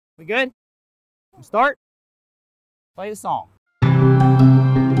We good? Start? Play the song.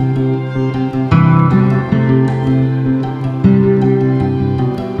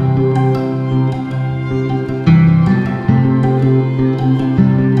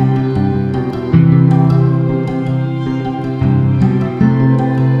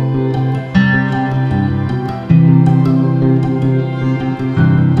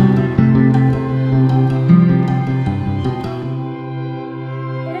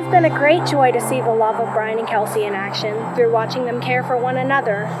 It's been a great joy to see the love of Brian and Kelsie in action through watching them care for one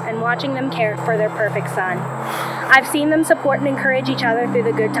another and watching them care for their perfect son. I've seen them support and encourage each other through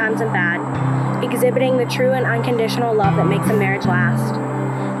the good times and bad, exhibiting the true and unconditional love that makes a marriage last.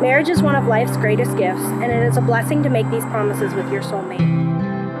 Marriage is one of life's greatest gifts, and it is a blessing to make these promises with your soulmate.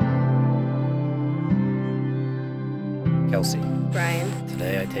 Kelsie, Brian,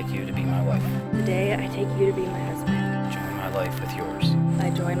 today I take you to be my wife. today I take you to be my husband. Join my life with yours. I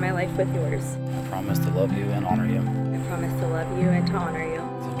join my life with yours. I promise to love you and honor you. I promise to love you and to honor you.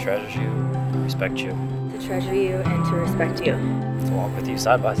 To treasure you and respect you. To treasure you and to respect you. To walk with you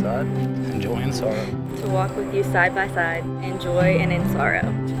side by side, in joy and sorrow. To walk with you side by side, in joy and in sorrow.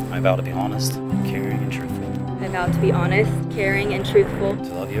 I vow to be honest, caring, and truthful. I vow to be honest, caring, and truthful.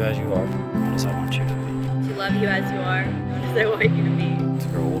 To love you as you are, not as I want you to be. To love you as you are, not as I want you to be. To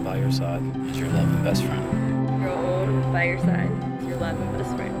grow old by your side as your love and best friend. Grow old by your side, as your love and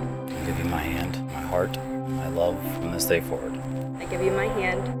best friend. I give you my hand, my heart, my love from this day forward. I give you my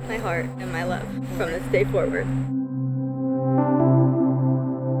hand, my heart, and my love from this day forward.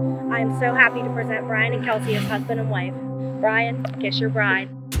 I am so happy to present Brian and Kelsie as husband and wife. Brian, kiss your bride.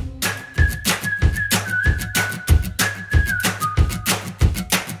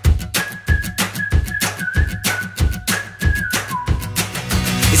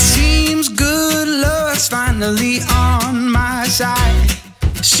 It seems good luck's finally on my side.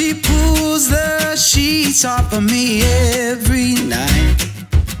 She pulls the sheets off of me every night.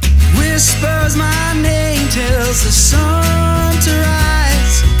 Whispers my name, tells the sun to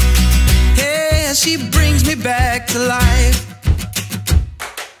rise. Yeah, she brings me back to life.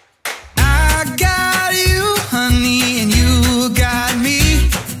 I got you, honey, and you got me.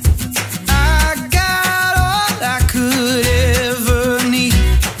 I got all I could ever need.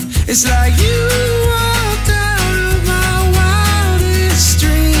 It's like you walked out of my wildest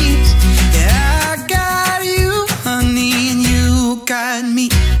dreams. Yeah, I got you, honey, and you got me.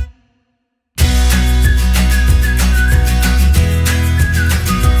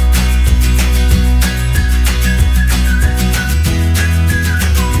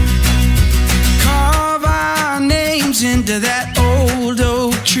 Carve our names into that old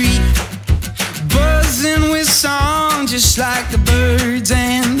oak tree, buzzing with song just like the birds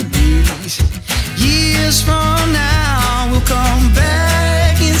and the bees. Years from now we'll come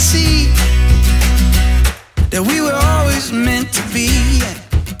back and see that we were always meant to be.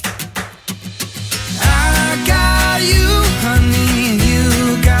 I got you, honey, and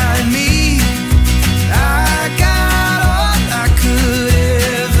you got me. I got all I could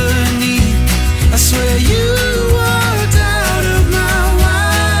ever need. I swear you walked out of my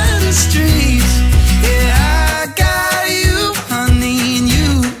wildest dreams. Yeah, I got you, honey, and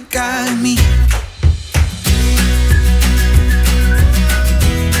you got me.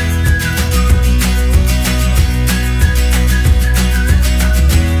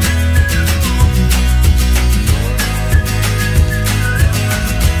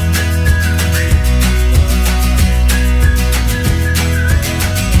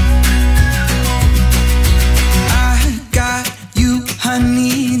 I got you,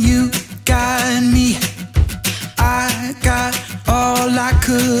 honey, and you got me. I got all I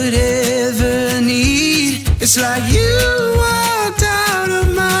could ever need. It's like you walked out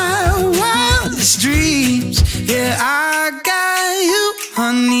of my wildest dreams. Yeah, I got you,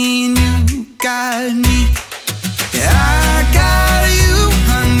 honey, and you got me. Yeah,